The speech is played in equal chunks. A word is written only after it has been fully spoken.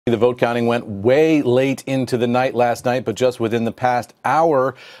The vote counting went way late into the night last night, but just within the past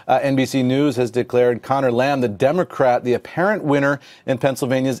hour, NBC News has declared Conor, the Democrat, the apparent winner in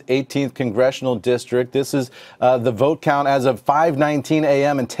Pennsylvania's 18th congressional district. This is the vote count as of 5:19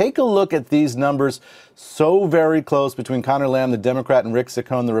 a.m. And take a look at these numbers. So very close between Conor, the Democrat, and Rick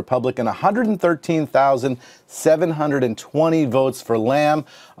Saccone, the Republican. 113,720 votes for Lamb,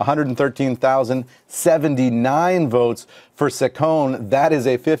 113,079 votes for Saccone. That is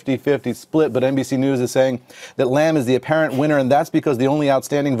a 50-50 split, but NBC News is saying that Lamb is the apparent winner, and that's because the only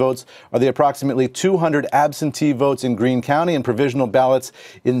outstanding votes are the approximately 200 absentee votes in Greene County, and provisional ballots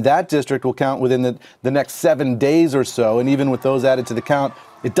in that district will count within the next 7 days or so. And even with those added to the count,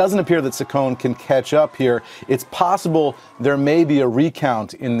 it doesn't appear that Saccone can catch up here. It's possible there may be a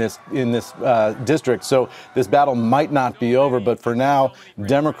recount in this district, so this battle might not be over. But for now,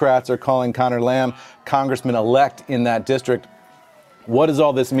 Democrats are calling Conor Lamb congressman-elect in that district. What does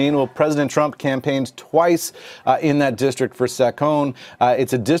all this mean? Well, President Trump campaigned twice in that district for Saccone.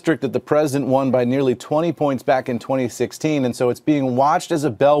 It's a district that the president won by nearly 20 points back in 2016, and so it's being watched as a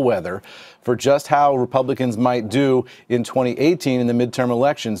bellwether for just how Republicans might do in 2018 in the midterm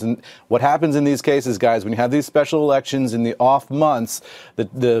elections. And what happens in these cases, guys, when you have these special elections in the off months,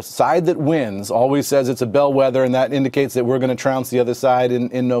 the side that wins always says it's a bellwether, and that indicates that we're going to trounce the other side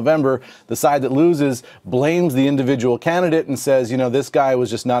in November. The side that loses blames the individual candidate and says, you know, this guy was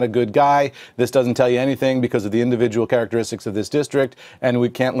just not a good guy. This doesn't tell you anything because of the individual characteristics of this district, and we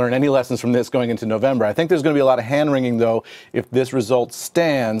can't learn any lessons from this going into November. I think there's going to be a lot of hand-wringing, though, if this result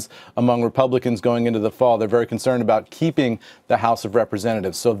stands among Republicans going into the fall. They're very concerned about keeping the House of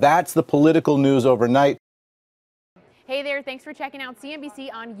Representatives. So that's the political news overnight. Hey there, thanks for checking out CNBC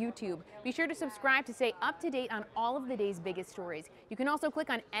on YouTube. Be sure to subscribe to stay up to date on all of the day's biggest stories. You can also click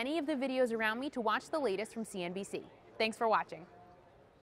on any of the videos around me to watch the latest from CNBC. Thanks for watching.